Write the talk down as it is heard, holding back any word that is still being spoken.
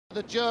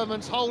The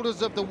Germans,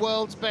 holders of the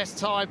world's best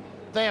time,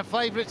 they are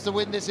favourites to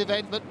win this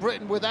event, but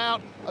Britain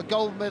without a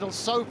gold medal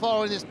so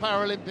far in this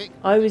Paralympic.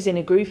 I was in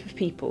a group of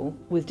people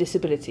with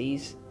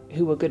disabilities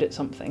who were good at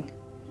something,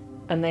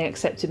 and they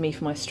accepted me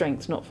for my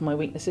strengths, not for my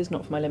weaknesses,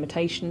 not for my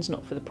limitations,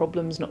 not for the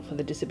problems, not for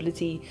the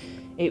disability.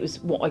 It was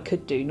what I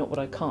could do, not what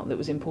I can't, that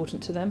was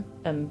important to them.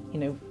 And,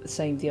 you know, the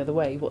same the other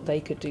way, what they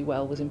could do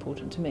well was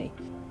important to me.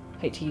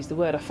 I hate to use the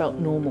word, I felt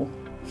normal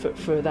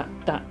for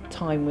that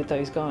time with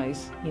those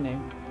guys, you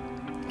know,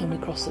 and we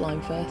crossed the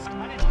line first.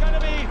 And it's going to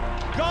be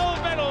gold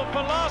medal for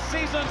last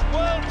season's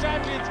World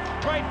Champions.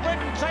 Great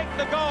Britain take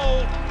the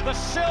gold. The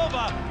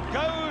silver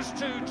goes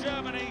to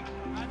Germany.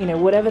 You know,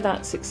 whatever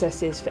that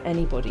success is for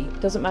anybody,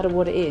 doesn't matter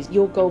what it is,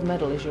 your gold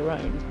medal is your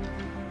own.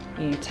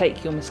 You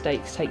take your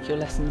mistakes, take your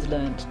lessons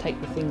learned, take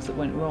the things that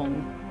went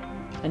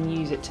wrong and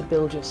use it to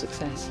build your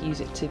success, use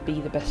it to be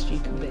the best you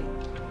can be.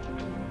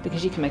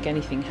 Because you can make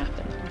anything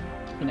happen,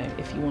 you know,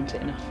 if you want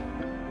it enough.